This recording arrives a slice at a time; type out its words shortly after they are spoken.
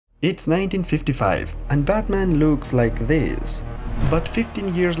It's 1955, and Batman looks like this. But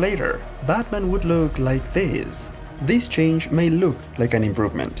 15 years later, Batman would look like this. This change may look like an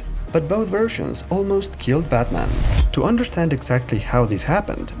improvement, but both versions almost killed Batman. To understand exactly how this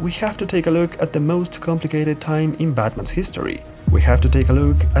happened, we have to take a look at the most complicated time in Batman's history. We have to take a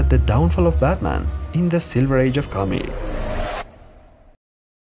look at the downfall of Batman in the Silver Age of comics.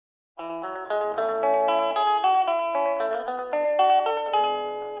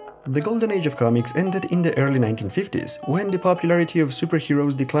 The Golden Age of comics ended in the early 1950s, when the popularity of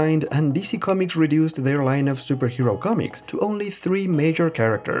superheroes declined and DC Comics reduced their line of superhero comics to only 3 major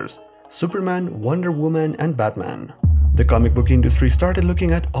characters: Superman, Wonder Woman, and Batman. The comic book industry started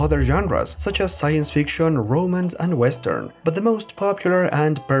looking at other genres, such as science fiction, romance, and western, but the most popular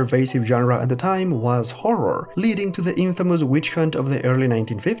and pervasive genre at the time was horror, leading to the infamous witch hunt of the early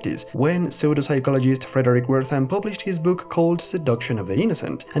 1950s, when pseudopsychologist Frederick Wertham published his book called Seduction of the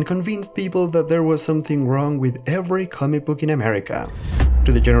Innocent, and convinced people that there was something wrong with every comic book in America.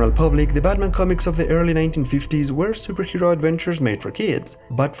 To the general public, the Batman comics of the early 1950s were superhero adventures made for kids,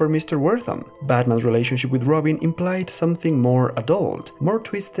 but for Mr. Wertham, Batman's relationship with Robin implied something more adult, more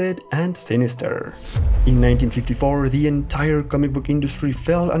twisted and sinister. In 1954, the entire comic book industry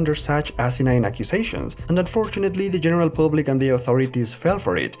fell under such asinine accusations, and unfortunately the general public and the authorities fell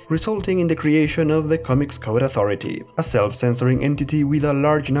for it, resulting in the creation of the Comics Code Authority, a self-censoring entity with a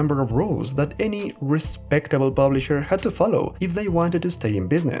large number of rules that any respectable publisher had to follow if they wanted to stay in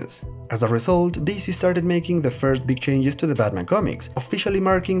business. As a result, DC started making the first big changes to the Batman comics, officially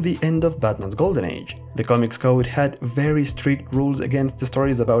marking the end of Batman's golden age. The Comics Code had very strict rules against the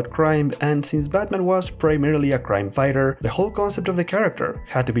stories about crime, and since Batman was primarily a crime fighter, the whole concept of the character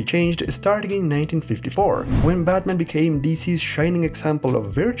had to be changed starting in 1954, when Batman became DC's shining example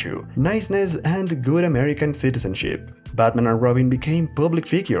of virtue, niceness, and good American citizenship. Batman and Robin became public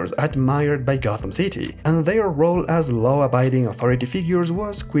figures admired by Gotham City, and their role as law-abiding authority figures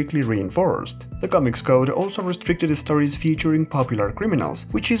was quickly reinforced. The Comics Code also restricted stories featuring popular criminals,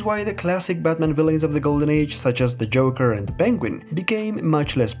 which is why the classic Batman villains of the Golden Age, such as the Joker and the Penguin, became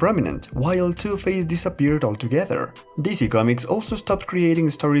much less prominent, while Two-Face disappeared altogether. DC Comics also stopped creating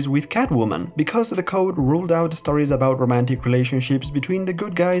stories with Catwoman, because the code ruled out stories about romantic relationships between the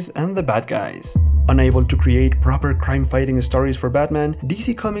good guys and the bad guys. Unable to create proper crime-fighting stories for Batman,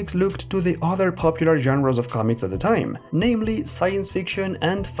 DC Comics looked to the other popular genres of comics at the time, namely science fiction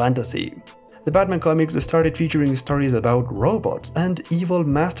and fantasy. The Batman comics started featuring stories about robots and evil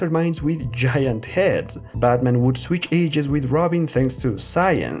masterminds with giant heads. Batman would switch ages with Robin thanks to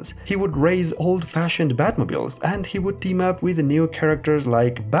science. He would raise old-fashioned Batmobiles, and he would team up with new characters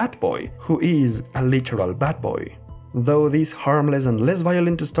like Batboy, who is a literal bad boy. Though these harmless and less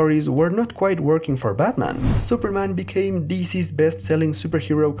violent stories were not quite working for Batman, Superman became DC's best-selling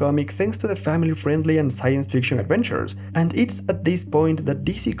superhero comic thanks to the family-friendly and science fiction adventures, and it's at this point that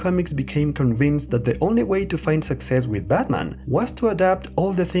DC Comics became convinced that the only way to find success with Batman was to adapt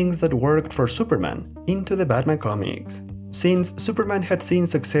all the things that worked for Superman into the Batman comics. Since Superman had seen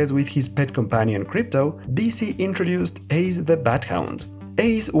success with his pet companion Krypto, DC introduced Ace the Bat-Hound.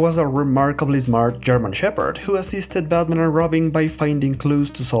 Ace was a remarkably smart German Shepherd who assisted Batman and Robin by finding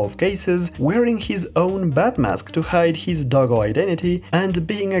clues to solve cases, wearing his own bat mask to hide his doggo identity, and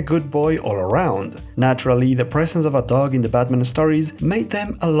being a good boy all around. Naturally, the presence of a dog in the Batman stories made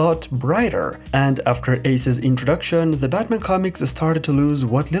them a lot brighter, and after Ace's introduction, the Batman comics started to lose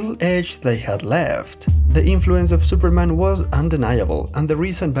what little edge they had left. The influence of Superman was undeniable, and the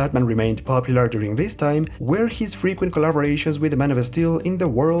reason Batman remained popular during this time were his frequent collaborations with the Man of Steel in the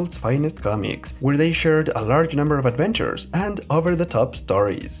world's finest comics, where they shared a large number of adventures and over-the-top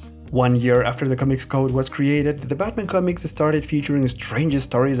stories. 1 year after the Comics Code was created, the Batman comics started featuring strange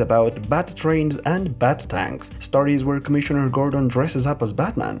stories about bat trains and bat tanks, stories where Commissioner Gordon dresses up as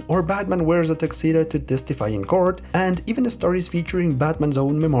Batman, or Batman wears a tuxedo to testify in court, and even stories featuring Batman's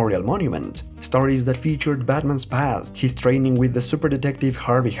own memorial monument. Stories that featured Batman's past, his training with the super detective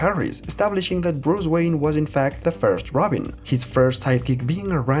Harvey Harris, establishing that Bruce Wayne was in fact the first Robin, his first sidekick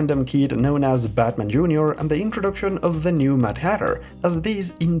being a random kid known as Batman Jr., and the introduction of the new Mad Hatter as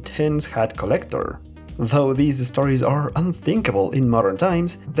this intense hat collector. Though these stories are unthinkable in modern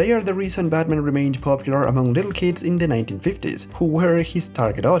times, they are the reason Batman remained popular among little kids in the 1950s, who were his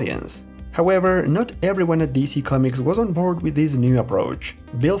target audience. However, not everyone at DC Comics was on board with this new approach.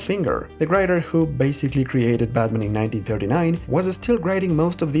 Bill Finger, the writer who basically created Batman in 1939, was still writing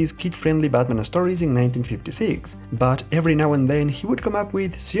most of these kid-friendly Batman stories in 1956, but every now and then he would come up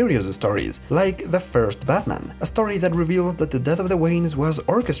with serious stories, like The First Batman, a story that reveals that the death of the Waynes was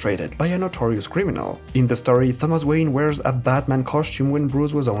orchestrated by a notorious criminal. In the story, Thomas Wayne wears a Batman costume when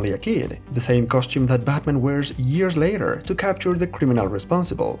Bruce was only a kid, the same costume that Batman wears years later to capture the criminal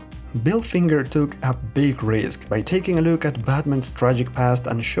responsible. Bill Finger took a big risk by taking a look at Batman's tragic past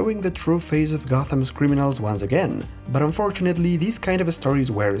and showing the true face of Gotham's criminals once again. But unfortunately, these kind of stories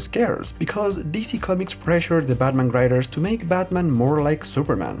were scarce, because DC Comics pressured the Batman writers to make Batman more like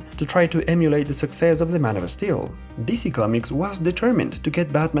Superman, to try to emulate the success of the Man of Steel. DC Comics was determined to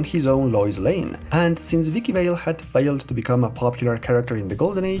get Batman his own Lois Lane, and since Vicky Vale had failed to become a popular character in the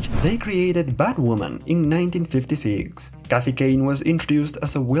Golden Age, they created Batwoman in 1956. Kathy Kane was introduced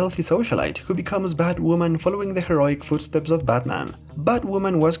as a wealthy socialite who becomes Batwoman following the heroic footsteps of Batman.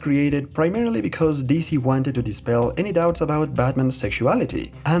 Batwoman was created primarily because DC wanted to dispel any doubts about Batman's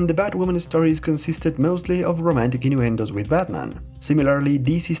sexuality, and the Batwoman stories consisted mostly of romantic innuendos with Batman. Similarly,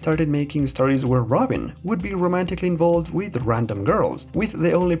 DC started making stories where Robin would be romantically involved with random girls, with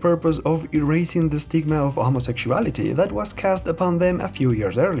the only purpose of erasing the stigma of homosexuality that was cast upon them a few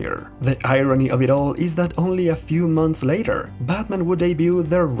years earlier. The irony of it all is that only a few months later, Batman would debut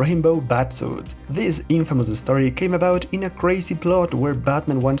their rainbow batsuit. This infamous story came about in a crazy plot where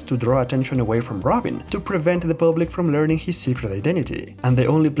Batman wants to draw attention away from Robin to prevent the public from learning his secret identity, and the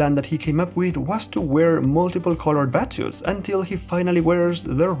only plan that he came up with was to wear multiple colored batsuits until he finally wears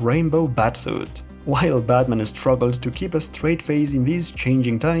the rainbow batsuit. While Batman struggled to keep a straight face in these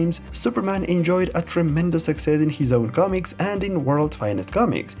changing times, Superman enjoyed a tremendous success in his own comics and in World's Finest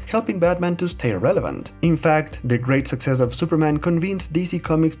Comics, helping Batman to stay relevant. In fact, the great success of Superman convinced DC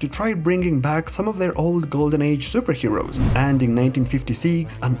Comics to try bringing back some of their old Golden Age superheroes, and in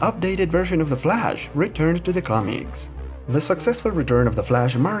 1956, an updated version of The Flash returned to the comics. The successful return of The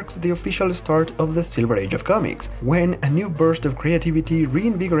Flash marks the official start of the Silver Age of comics, when a new burst of creativity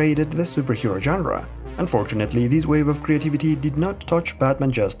reinvigorated the superhero genre. Unfortunately, this wave of creativity did not touch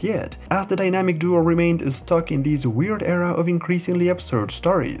Batman just yet, as the dynamic duo remained stuck in this weird era of increasingly absurd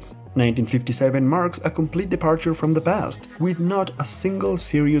stories. 1957 marks a complete departure from the past, with not a single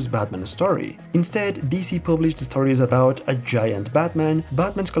serious Batman story. Instead, DC published stories about a giant Batman,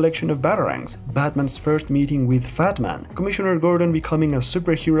 Batman's collection of Batarangs, Batman's first meeting with Fat Man, Commissioner Gordon becoming a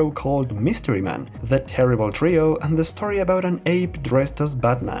superhero called Mystery Man, the Terrible Trio, and the story about an ape dressed as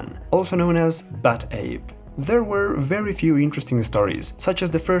Batman, also known as Bat-Ape. There were very few interesting stories, such as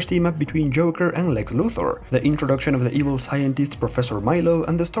the first team-up between Joker and Lex Luthor, the introduction of the evil scientist Professor Milo,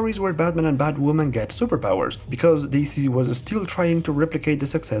 and the stories where Batman and Batwoman get superpowers, because DC was still trying to replicate the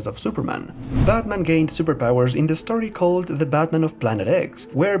success of Superman. Batman gained superpowers in the story called The Batman of Planet X,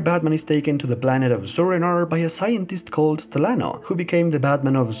 where Batman is taken to the planet of Sur-En-Arr by a scientist called Stellano, who became the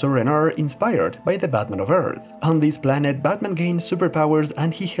Batman of Sur-En-Arr inspired by the Batman of Earth. On this planet, Batman gains superpowers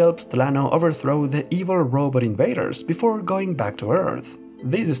and he helps Stellano overthrow the evil robot invaders before going back to Earth.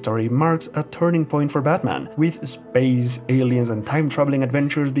 This story marks a turning point for Batman, with space, aliens and time-traveling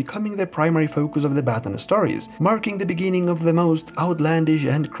adventures becoming the primary focus of the Batman stories, marking the beginning of the most outlandish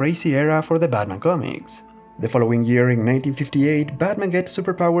and crazy era for the Batman comics. The following year, in 1958, Batman gets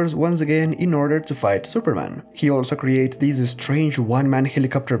superpowers once again in order to fight Superman. He also creates this strange one-man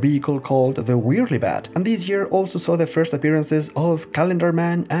helicopter vehicle called the Whirly Bat, and this year also saw the first appearances of Calendar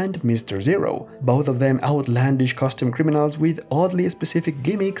Man and Mr. Zero, both of them outlandish costume criminals with oddly specific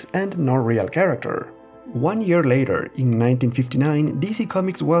gimmicks and no real character. 1 year later, in 1959, DC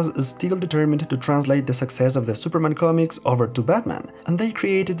Comics was still determined to translate the success of the Superman comics over to Batman, and they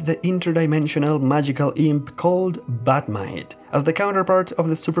created the interdimensional magical imp called Batmite, as the counterpart of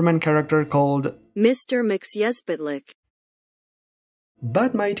the Superman character called Mr. McYespitlick.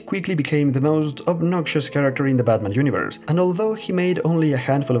 Batmite quickly became the most obnoxious character in the Batman universe, and although he made only a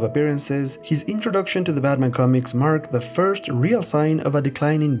handful of appearances, his introduction to the Batman comics marked the first real sign of a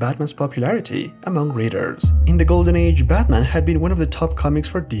decline in Batman's popularity among readers. In the Golden Age, Batman had been one of the top comics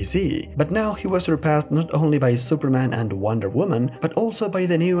for DC, but now he was surpassed not only by Superman and Wonder Woman, but also by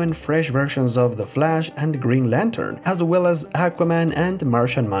the new and fresh versions of The Flash and Green Lantern, as well as Aquaman and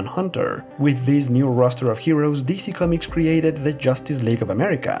Martian Manhunter. With this new roster of heroes, DC Comics created the Justice League of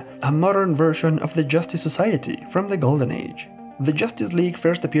America, a modern version of the Justice Society from the Golden Age. The Justice League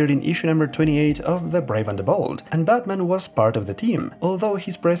first appeared in issue number 28 of The Brave and the Bold, and Batman was part of the team, although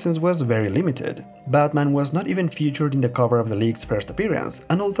his presence was very limited. Batman was not even featured in the cover of the League's first appearance,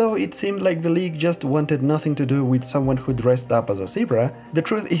 and although it seemed like the League just wanted nothing to do with someone who dressed up as a zebra, the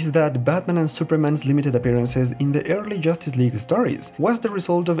truth is that Batman and Superman's limited appearances in the early Justice League stories was the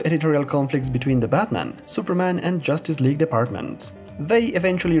result of editorial conflicts between the Batman, Superman, and Justice League departments. They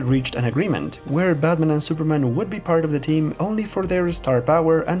eventually reached an agreement, where Batman and Superman would be part of the team only for their star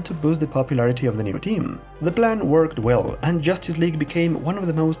power and to boost the popularity of the new team. The plan worked well, and Justice League became one of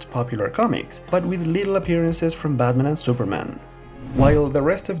the most popular comics, but with little appearances from Batman and Superman. While the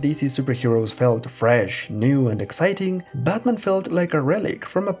rest of DC's superheroes felt fresh, new, and exciting, Batman felt like a relic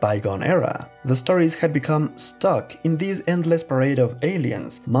from a bygone era. The stories had become stuck in this endless parade of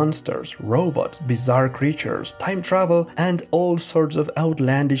aliens, monsters, robots, bizarre creatures, time travel, and all sorts of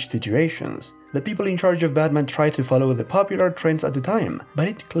outlandish situations. The people in charge of Batman tried to follow the popular trends at the time, but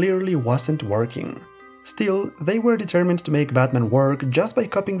it clearly wasn't working. Still, they were determined to make Batman work just by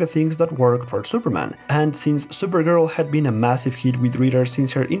copying the things that worked for Superman, and since Supergirl had been a massive hit with readers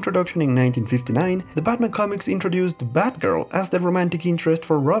since her introduction in 1959, the Batman comics introduced Batgirl as the romantic interest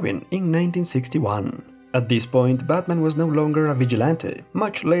for Robin in 1961. At this point, Batman was no longer a vigilante,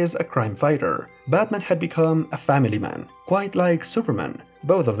 much less a crime fighter. Batman had become a family man, quite like Superman.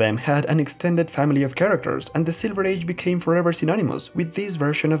 Both of them had an extended family of characters, and the Silver Age became forever synonymous with this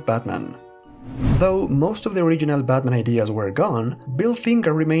version of Batman. Though most of the original Batman ideas were gone, Bill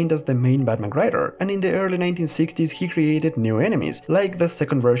Finger remained as the main Batman writer, and in the early 1960s he created new enemies, like the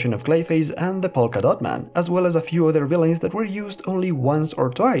second version of Clayface and the Polka Dot Man, as well as a few other villains that were used only once or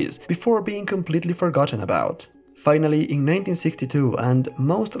twice, before being completely forgotten about. Finally, in 1962, and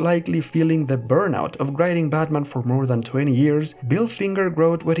most likely feeling the burnout of writing Batman for more than 20 years, Bill Finger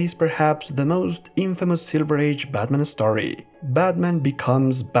wrote what is perhaps the most infamous Silver Age Batman story. Batman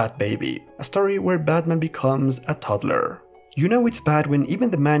Becomes Batbaby, a story where Batman becomes a toddler. You know it's bad when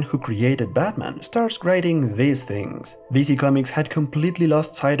even the man who created Batman starts writing these things. DC Comics had completely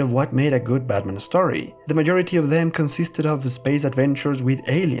lost sight of what made a good Batman story. The majority of them consisted of space adventures with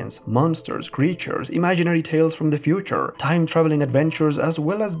aliens, monsters, creatures, imaginary tales from the future, time-traveling adventures, as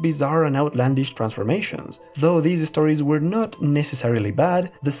well as bizarre and outlandish transformations. Though these stories were not necessarily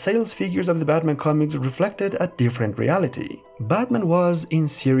bad, the sales figures of the Batman comics reflected a different reality. Batman was in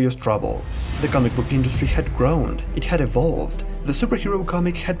serious trouble. The comic book industry had grown, it had evolved. The superhero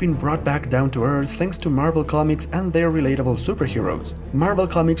comic had been brought back down to earth thanks to Marvel Comics and their relatable superheroes. Marvel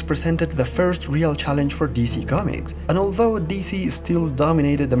Comics presented the first real challenge for DC Comics, and although DC still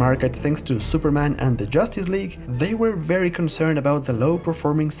dominated the market thanks to Superman and the Justice League, they were very concerned about the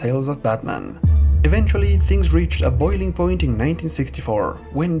low-performing sales of Batman. Eventually, things reached a boiling point in 1964,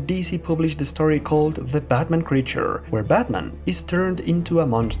 when DC published the story called The Batman Creature, where Batman is turned into a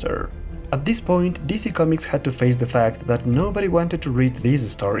monster. At this point, DC Comics had to face the fact that nobody wanted to read these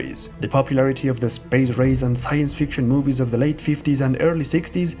stories. The popularity of the space race and science fiction movies of the late 50s and early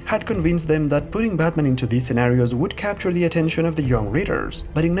 60s had convinced them that putting Batman into these scenarios would capture the attention of the young readers,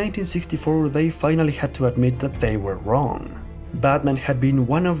 but in 1964 they finally had to admit that they were wrong. Batman had been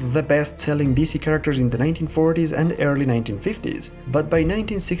one of the best-selling DC characters in the 1940s and early 1950s, but by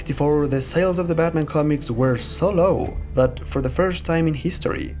 1964 the sales of the Batman comics were so low that, for the first time in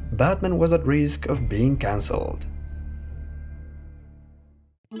history, Batman was at risk of being cancelled.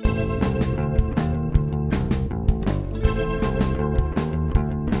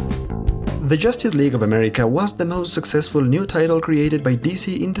 The Justice League of America was the most successful new title created by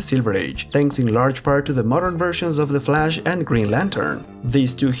DC in the Silver Age, thanks in large part to the modern versions of The Flash and Green Lantern.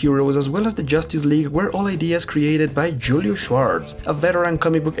 These two heroes, as well as the Justice League, were all ideas created by Julius Schwartz, a veteran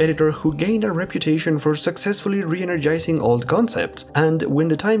comic book editor who gained a reputation for successfully re-energizing old concepts, and when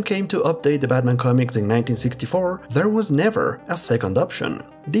the time came to update the Batman comics in 1964, there was never a second option.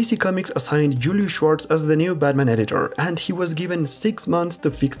 DC Comics assigned Julius Schwartz as the new Batman editor, and he was given 6 months to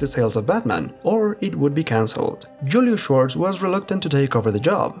fix the sales of Batman, or it would be cancelled. Julius Schwartz was reluctant to take over the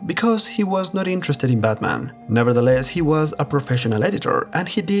job, because he was not interested in Batman. Nevertheless, he was a professional editor, and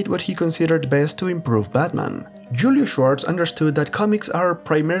he did what he considered best to improve Batman. Julius Schwartz understood that comics are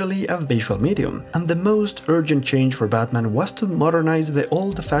primarily a visual medium, and the most urgent change for Batman was to modernize the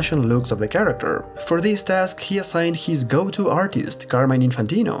old-fashioned looks of the character. For this task, he assigned his go-to artist, Carmine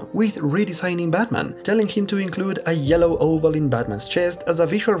Infantino, with redesigning Batman, telling him to include a yellow oval in Batman's chest as a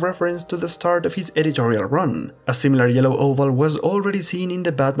visual reference to the start of his editorial run. A similar yellow oval was already seen in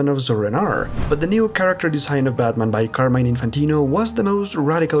the Batman of Zur-En-Arrh, but the new character design of Batman by Carmine Infantino was the most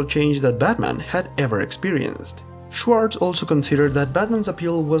radical change that Batman had ever experienced. Schwartz also considered that Batman's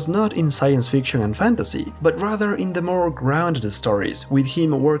appeal was not in science fiction and fantasy, but rather in the more grounded stories, with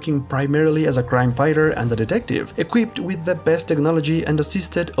him working primarily as a crime fighter and a detective, equipped with the best technology and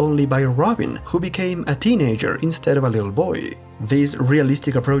assisted only by Robin, who became a teenager instead of a little boy. This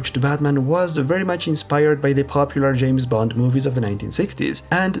realistic approach to Batman was very much inspired by the popular James Bond movies of the 1960s,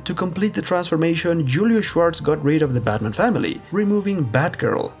 and to complete the transformation, Julius Schwartz got rid of the Batman family, removing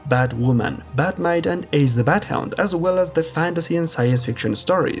Batgirl, Batwoman, Batmite and Ace the Bat-Hound, as well as the fantasy and science fiction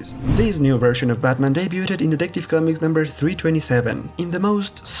stories. This new version of Batman debuted in Detective Comics number 327, in the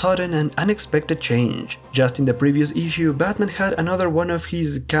most sudden and unexpected change. Just in the previous issue, Batman had another one of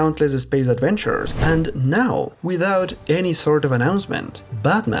his countless space adventures, and now, without any sort of announcement,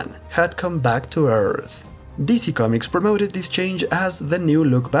 Batman had come back to Earth. DC Comics promoted this change as the new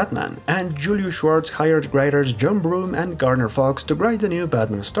look Batman, and Julius Schwartz hired writers John Broome and Garner Fox to write the new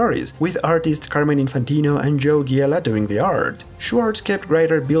Batman stories, with artists Carmine Infantino and Joe Giella doing the art. Schwartz kept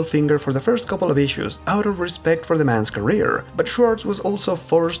writer Bill Finger for the first couple of issues, out of respect for the man's career, but Schwartz was also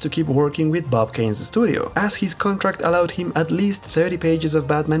forced to keep working with Bob Kane's studio, as his contract allowed him at least 30 pages of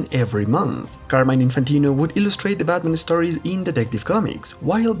Batman every month. Carmine Infantino would illustrate the Batman stories in Detective Comics,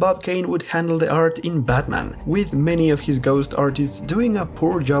 while Bob Kane would handle the art in Batman, with many of his ghost artists doing a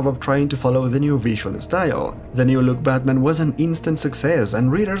poor job of trying to follow the new visual style. The new look Batman was an instant success,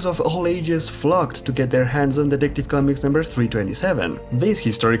 and readers of all ages flocked to get their hands on Detective Comics number 327. This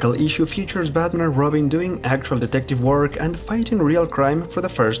historical issue features Batman and Robin doing actual detective work and fighting real crime for the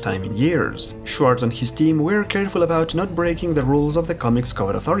first time in years. Schwartz and his team were careful about not breaking the rules of the Comics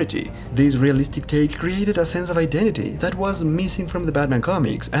Code Authority. This realistic take created a sense of identity that was missing from the Batman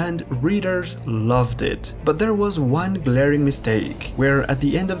comics, and readers loved it. But there was one glaring mistake, where at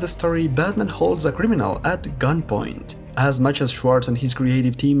the end of the story Batman holds a criminal at gunpoint. As much as Schwartz and his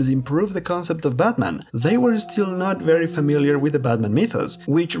creative teams improved the concept of Batman, they were still not very familiar with the Batman mythos,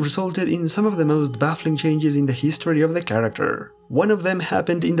 which resulted in some of the most baffling changes in the history of the character. One of them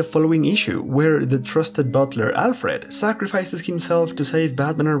happened in the following issue, where the trusted butler Alfred sacrifices himself to save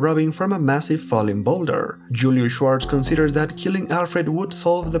Batman and Robin from a massive falling boulder. Julius Schwartz considered that killing Alfred would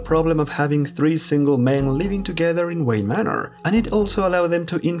solve the problem of having 3 single men living together in Wayne Manor, and it also allowed them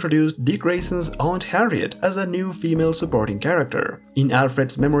to introduce Dick Grayson's Aunt Harriet as a new female supporting character. In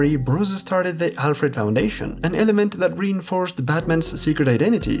Alfred's memory, Bruce started the Alfred Foundation, an element that reinforced Batman's secret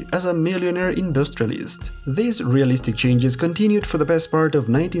identity as a millionaire industrialist. These realistic changes continued for the best part of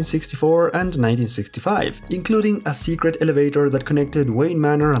 1964 and 1965, including a secret elevator that connected Wayne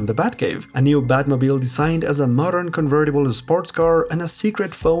Manor and the Batcave, a new Batmobile designed as a modern convertible sports car, and a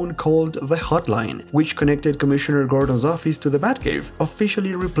secret phone called the Hotline, which connected Commissioner Gordon's office to the Batcave,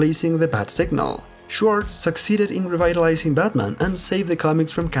 officially replacing the Bat Signal. Schwartz succeeded in revitalizing Batman and saved the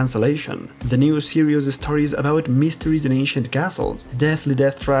comics from cancellation. The new series stories about mysteries in ancient castles, deathly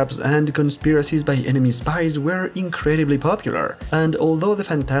death traps, and conspiracies by enemy spies were incredibly popular, and although the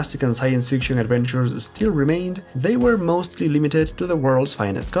fantastic and science fiction adventures still remained, they were mostly limited to the world's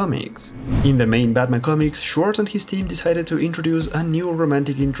finest comics. In the main Batman comics, Schwartz and his team decided to introduce a new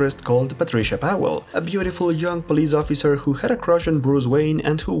romantic interest called Patricia Powell, a beautiful young police officer who had a crush on Bruce Wayne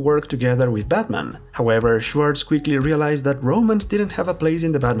and who worked together with Batman. However, Schwartz quickly realized that romance didn't have a place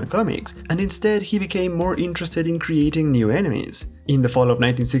in the Batman comics, and instead he became more interested in creating new enemies. In the fall of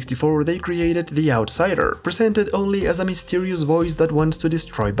 1964, they created the Outsider, presented only as a mysterious voice that wants to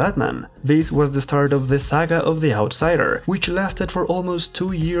destroy Batman. This was the start of the saga of the Outsider, which lasted for almost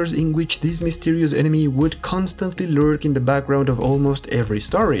 2 years, in which this mysterious enemy would constantly lurk in the background of almost every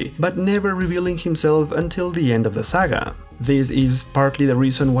story, but never revealing himself until the end of the saga. This is partly the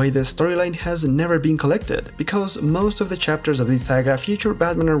reason why the storyline has never been collected, because most of the chapters of this saga feature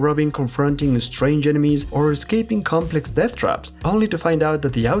Batman and Robin confronting strange enemies or escaping complex death traps, only to find out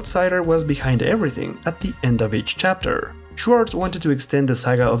that the Outsider was behind everything at the end of each chapter. Schwartz wanted to extend the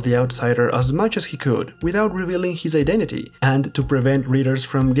saga of the Outsider as much as he could, without revealing his identity, and to prevent readers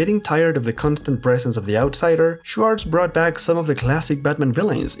from getting tired of the constant presence of the Outsider, Schwartz brought back some of the classic Batman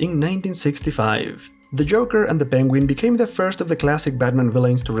villains in 1965. The Joker and the Penguin became the first of the classic Batman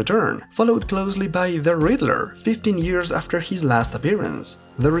villains to return, followed closely by the Riddler, 15 years after his last appearance.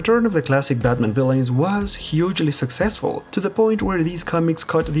 The return of the classic Batman villains was hugely successful, to the point where these comics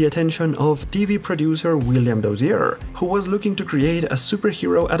caught the attention of TV producer William Dozier, who was looking to create a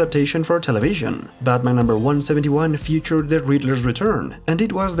superhero adaptation for television. Batman number 171 featured the Riddler's return, and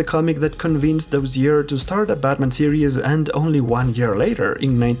it was the comic that convinced Dozier to start a Batman series, and only 1 year later,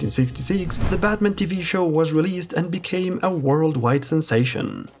 in 1966, the Batman TV TV show was released and became a worldwide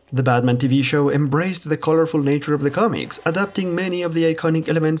sensation. The Batman TV show embraced the colorful nature of the comics, adapting many of the iconic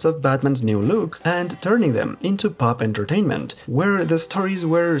elements of Batman's new look and turning them into pop entertainment, where the stories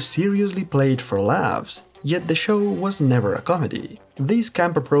were seriously played for laughs. Yet the show was never a comedy. This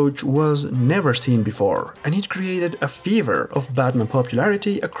camp approach was never seen before, and it created a fever of Batman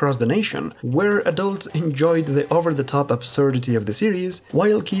popularity across the nation, where adults enjoyed the over-the-top absurdity of the series,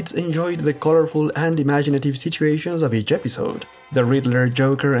 while kids enjoyed the colorful and imaginative situations of each episode. The Riddler,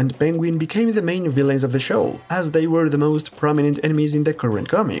 Joker, and Penguin became the main villains of the show, as they were the most prominent enemies in the current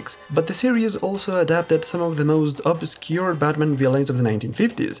comics, but the series also adapted some of the most obscure Batman villains of the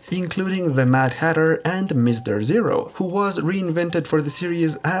 1950s, including the Mad Hatter and Mr. Zero, who was reinvented for the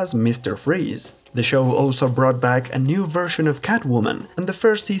series as Mr. Freeze. The show also brought back a new version of Catwoman, and the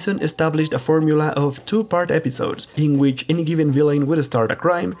first season established a formula of two-part episodes, in which any given villain would start a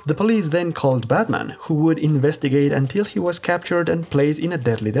crime, the police then called Batman, who would investigate until he was captured and placed in a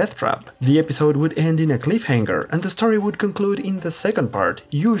deadly death trap. The episode would end in a cliffhanger, and the story would conclude in the second part,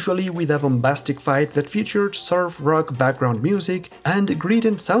 usually with a bombastic fight that featured surf rock background music and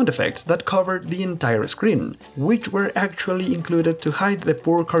gritty sound effects that covered the entire screen, which were actually included to hide the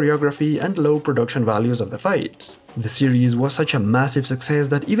poor choreography and low production values of the fights. The series was such a massive success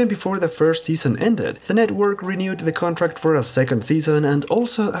that even before the first season ended, the network renewed the contract for a second season and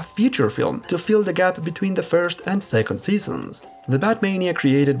also a feature film to fill the gap between the first and second seasons. The Batmania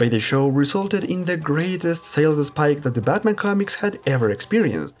created by the show resulted in the greatest sales spike that the Batman comics had ever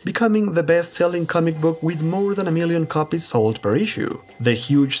experienced, becoming the best-selling comic book with more than 1 million copies sold per issue. The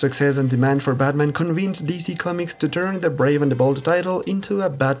huge success and demand for Batman convinced DC Comics to turn the Brave and the Bold title into a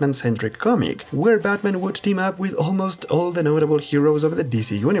Batman-centric comic, where Batman would team up with almost all the notable heroes of the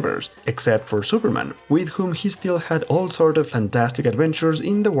DC universe, except for Superman, with whom he still had all sorts of fantastic adventures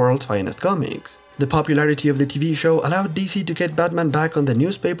in the world's finest comics. The popularity of the TV show allowed DC to get Batman back on the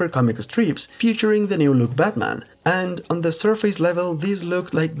newspaper comic strips, featuring the new look Batman, and on the surface level this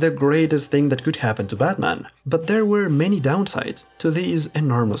looked like the greatest thing that could happen to Batman. But there were many downsides to this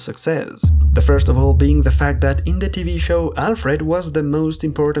enormous success. The first of all being the fact that in the TV show Alfred was the most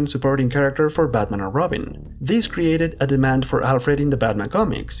important supporting character for Batman and Robin. This created a demand for Alfred in the Batman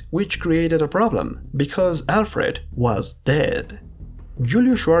comics, which created a problem, because Alfred was dead.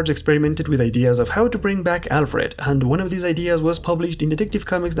 Julius Schwartz experimented with ideas of how to bring back Alfred, and one of these ideas was published in Detective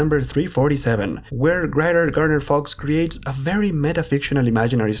Comics number 347, where writer Gardner Fox creates a very metafictional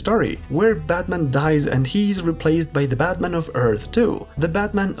imaginary story, where Batman dies and he is replaced by the Batman of Earth 2, the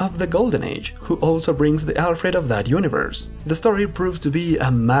Batman of the Golden Age, who also brings the Alfred of that universe. The story proved to be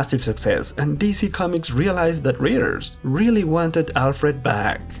a massive success, and DC Comics realized that readers really wanted Alfred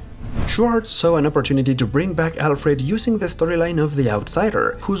back. Schwartz saw an opportunity to bring back Alfred using the storyline of the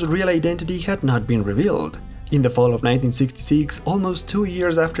Outsider, whose real identity had not been revealed. In the fall of 1966, almost 2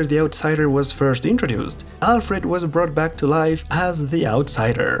 years after the Outsider was first introduced, Alfred was brought back to life as the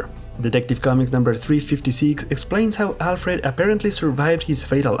Outsider. Detective Comics number 356 explains how Alfred apparently survived his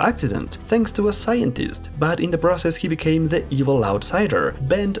fatal accident thanks to a scientist, but in the process he became the evil outsider,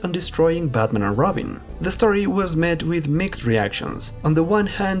 bent on destroying Batman and Robin. The story was met with mixed reactions. On the one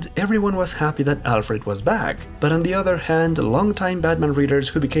hand, everyone was happy that Alfred was back, but on the other hand, longtime Batman readers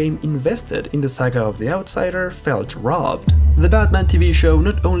who became invested in the saga of the Outsider felt robbed. The Batman TV show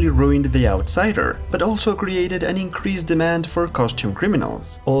not only ruined the Outsider, but also created an increased demand for costume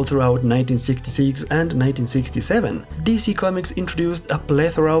criminals. All throughout 1966 and 1967, DC Comics introduced a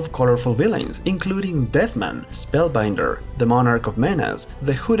plethora of colorful villains, including Deathman, Spellbinder, the Monarch of Menace,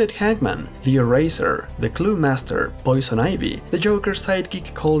 the Hooded Hangman, the Eraser, the Clue Master, Poison Ivy, the Joker's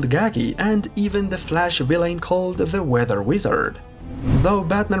sidekick called Gaggy, and even the Flash villain called the Weather Wizard. Though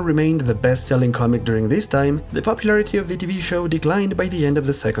Batman remained the best-selling comic during this time, the popularity of the TV show declined by the end of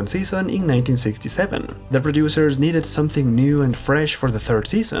the second season in 1967. The producers needed something new and fresh for the third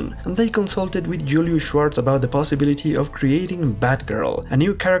season, and they consulted with Julius Schwartz about the possibility of creating Batgirl, a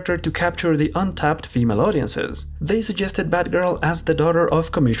new character to capture the untapped female audiences. They suggested Batgirl as the daughter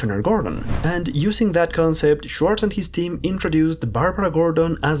of Commissioner Gordon, and using that concept, Schwartz and his team introduced Barbara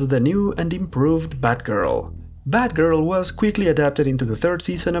Gordon as the new and improved Batgirl. Batgirl was quickly adapted into the third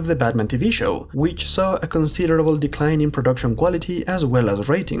season of the Batman TV show, which saw a considerable decline in production quality as well as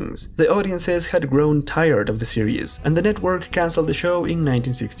ratings. The audiences had grown tired of the series, and the network cancelled the show in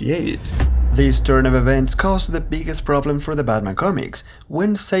 1968. This turn of events caused the biggest problem for the Batman comics,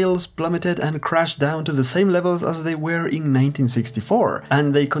 when sales plummeted and crashed down to the same levels as they were in 1964,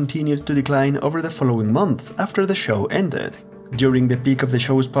 and they continued to decline over the following months after the show ended. During the peak of the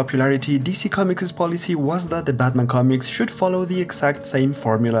show's popularity, DC Comics' policy was that the Batman comics should follow the exact same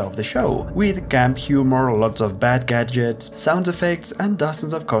formula of the show, with camp humor, lots of bad gadgets, sound effects, and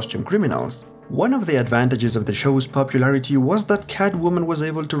dozens of costume criminals. One of the advantages of the show's popularity was that Catwoman was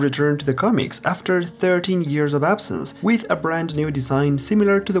able to return to the comics after 13 years of absence, with a brand new design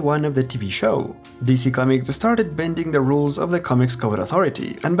similar to the one of the TV show. DC Comics started bending the rules of the Comics Code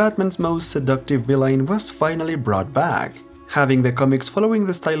Authority, and Batman's most seductive villain was finally brought back. Having the comics following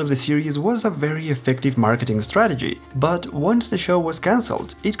the style of the series was a very effective marketing strategy, but once the show was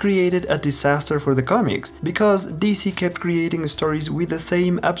cancelled, it created a disaster for the comics, because DC kept creating stories with the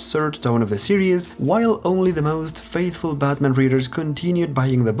same absurd tone of the series, while only the most faithful Batman readers continued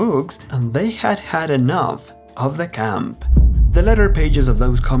buying the books, and they had had enough of the camp. The latter pages of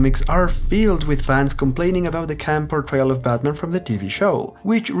those comics are filled with fans complaining about the camp portrayal of Batman from the TV show,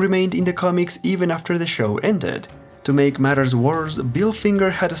 which remained in the comics even after the show ended. To make matters worse, Bill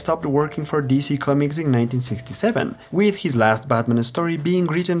Finger had stopped working for DC Comics in 1967, with his last Batman story being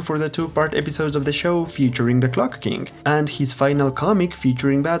written for the two-part episodes of the show featuring the Clock King, and his final comic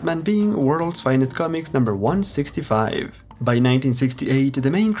featuring Batman being World's Finest Comics number 165. By 1968, the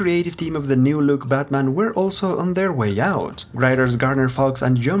main creative team of the new look Batman were also on their way out. Writers Garner Fox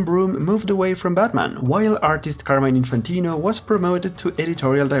and John Broome moved away from Batman, while artist Carmine Infantino was promoted to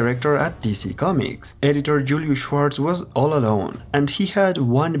editorial director at DC Comics. Editor Julius Schwartz was all alone, and he had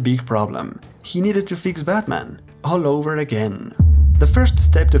one big problem. He needed to fix Batman all over again. The first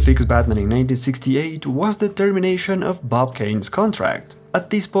step to fix Batman in 1968 was the termination of Bob Kane's contract. At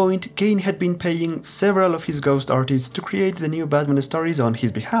this point, Kane had been paying several of his ghost artists to create the new Batman stories on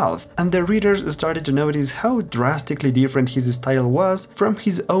his behalf, and the readers started to notice how drastically different his style was from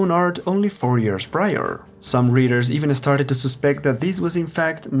his own art only 4 years prior. Some readers even started to suspect that this was in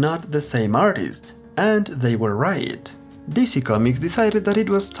fact not the same artist, and they were right. DC Comics decided that it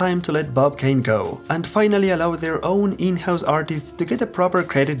was time to let Bob Kane go, and finally allow their own in-house artists to get the proper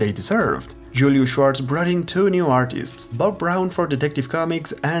credit they deserved. Julius Schwartz brought in two new artists, Bob Brown for Detective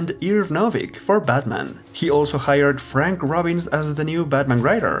Comics and Irv Novick for Batman. He also hired Frank Robbins as the new Batman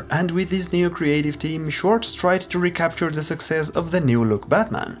writer, and with this new creative team, Schwartz tried to recapture the success of the new look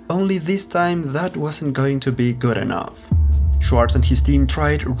Batman. Only this time that wasn't going to be good enough. Schwartz and his team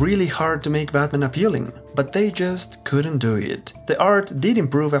tried really hard to make Batman appealing, but they just couldn't do it. The art did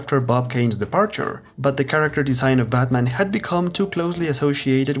improve after Bob Kane's departure, but the character design of Batman had become too closely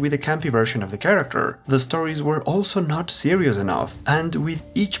associated with the campy version of the character. The stories were also not serious enough, and with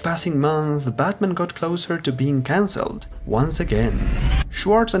each passing month, Batman got closer to being cancelled once again.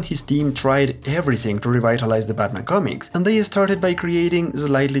 Schwartz and his team tried everything to revitalize the Batman comics, and they started by creating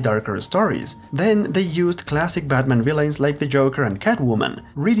slightly darker stories. Then they used classic Batman villains like the Joker and Catwoman,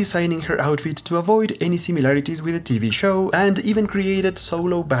 redesigning her outfit to avoid any similarities with the TV show, and even created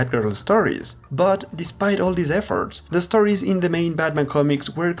solo Batgirl stories. But despite all these efforts, the stories in the main Batman comics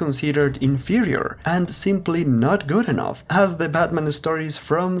were considered inferior and simply not good enough as the Batman stories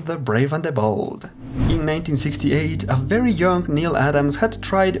from The Brave and the Bold. In 1968, a very young Neal Adams had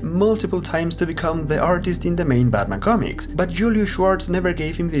tried multiple times to become the artist in the main Batman comics, but Julius Schwartz never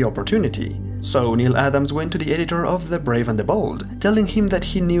gave him the opportunity. So Neal Adams went to the editor of The Brave and the Bold, telling him that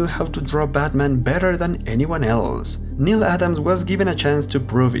he knew how to draw Batman better than anyone else. Neal Adams was given a chance to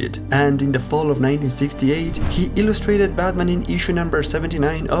prove it, and in the fall of 1968, he illustrated Batman in issue number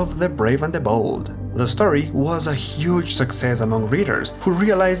 79 of The Brave and the Bold. The story was a huge success among readers, who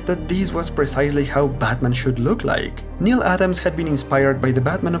realized that this was precisely how Batman should look like. Neal Adams had been inspired by the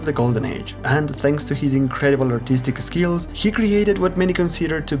Batman of the Golden Age, and thanks to his incredible artistic skills, he created what many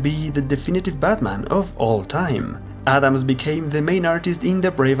consider to be the definitive Batman of all time. Adams became the main artist in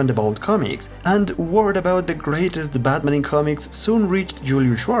the Brave and the Bold comics, and word about the greatest Batman in comics soon reached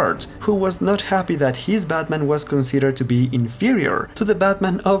Julius Schwartz, who was not happy that his Batman was considered to be inferior to the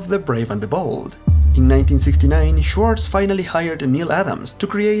Batman of the Brave and the Bold. In 1969, Schwartz finally hired Neal Adams to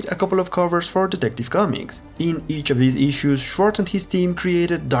create a couple of covers for Detective Comics. In each of these issues, Schwartz and his team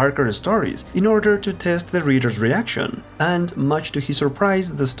created darker stories in order to test the reader's reaction, and much to his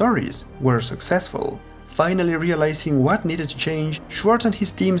surprise, the stories were successful. Finally realizing what needed to change, Schwartz and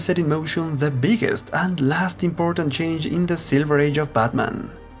his team set in motion the biggest and last important change in the Silver Age of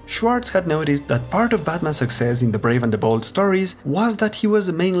Batman. Schwartz had noticed that part of Batman's success in the Brave and the Bold stories was that he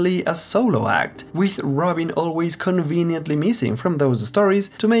was mainly a solo act, with Robin always conveniently missing from those stories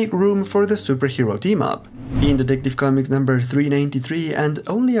to make room for the superhero team-up. In Detective Comics number 393, and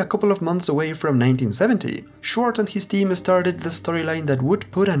only a couple of months away from 1970, Schwartz and his team started the storyline that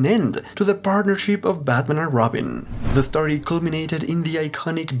would put an end to the partnership of Batman and Robin. The story culminated in the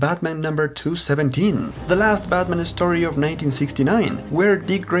iconic Batman number 217, the last Batman story of 1969, where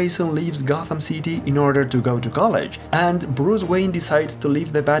Dick Grayson leaves Gotham City in order to go to college, and Bruce Wayne decides to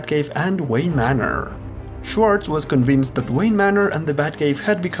leave the Batcave and Wayne Manor. Schwartz was convinced that Wayne Manor and the Batcave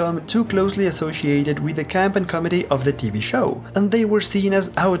had become too closely associated with the camp and comedy of the TV show, and they were seen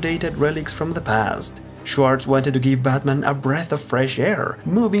as outdated relics from the past. Schwartz wanted to give Batman a breath of fresh air,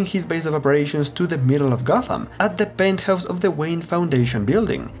 moving his base of operations to the middle of Gotham, at the penthouse of the Wayne Foundation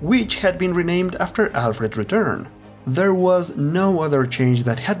building, which had been renamed after Alfred's return. There was no other change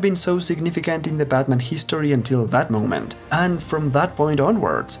that had been so significant in the Batman history until that moment, and from that point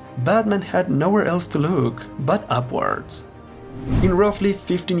onwards, Batman had nowhere else to look but upwards. In roughly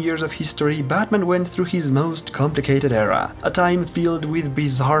 15 years of history, Batman went through his most complicated era, a time filled with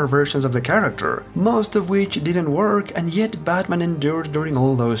bizarre versions of the character, most of which didn't work, and yet Batman endured during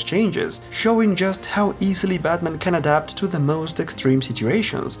all those changes, showing just how easily Batman can adapt to the most extreme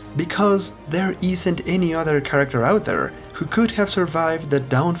situations, because there isn't any other character out there who could have survived the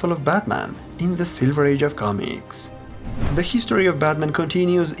downfall of Batman in the Silver Age of comics. The history of Batman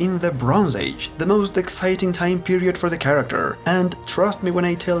continues in the Bronze Age, the most exciting time period for the character, and trust me when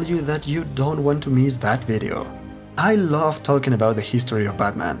I tell you that you don't want to miss that video. I love talking about the history of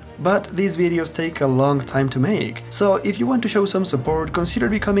Batman, but these videos take a long time to make, so if you want to show some support, consider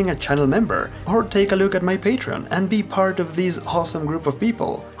becoming a channel member, or take a look at my Patreon and be part of this awesome group of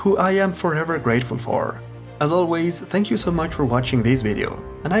people, who I am forever grateful for. As always, thank you so much for watching this video,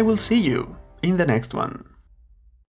 and I will see you in the next one.